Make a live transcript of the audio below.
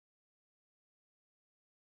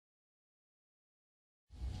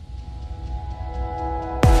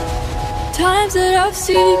times that I've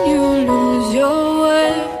seen you lose your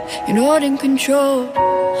way, you're not in control,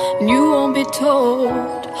 and you won't be told.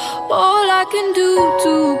 All I can do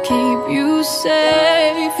to keep you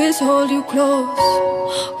safe is hold you close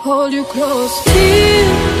till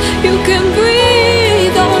you can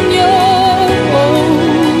breathe on your own,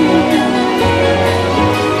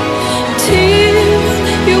 till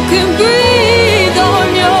you can breathe on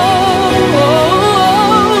your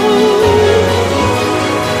own.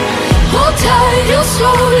 Hold tight, you're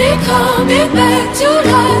slowly coming back to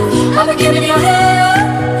life. I've been giving you hell,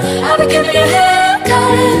 I've been giving you hell.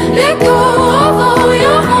 Let go of all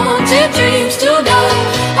your haunted dreams tonight.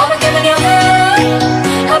 I've been giving you hell,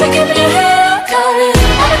 I've been giving you hell, darling.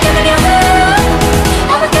 I've been giving you hell,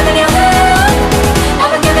 I've been giving you hell,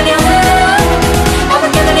 I've been giving you hell, I've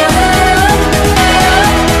been giving you hell.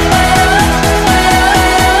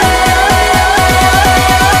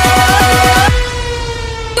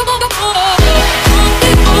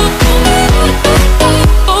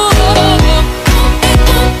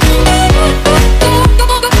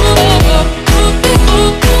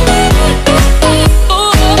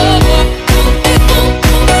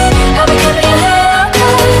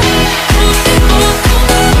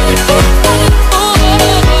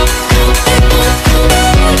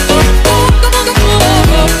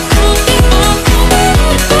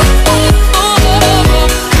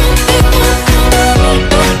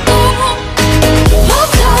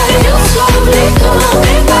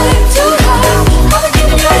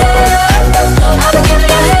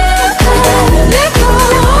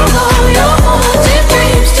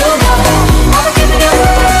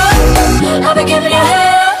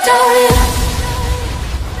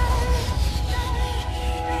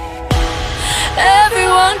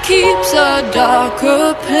 Keeps a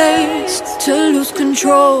darker place to lose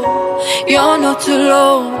control. You're not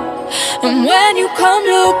alone, and when you come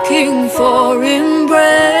looking for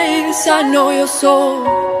embrace, I know your soul,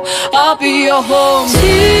 I'll be your home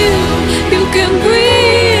till you can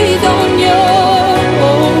breathe on your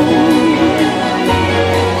own,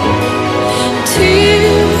 till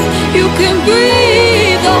you can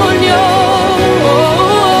breathe on your own.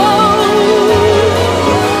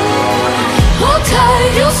 Hold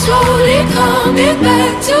tight, you're slowly coming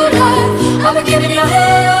back to life. I've been giving you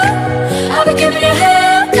hell, I've been giving you hell.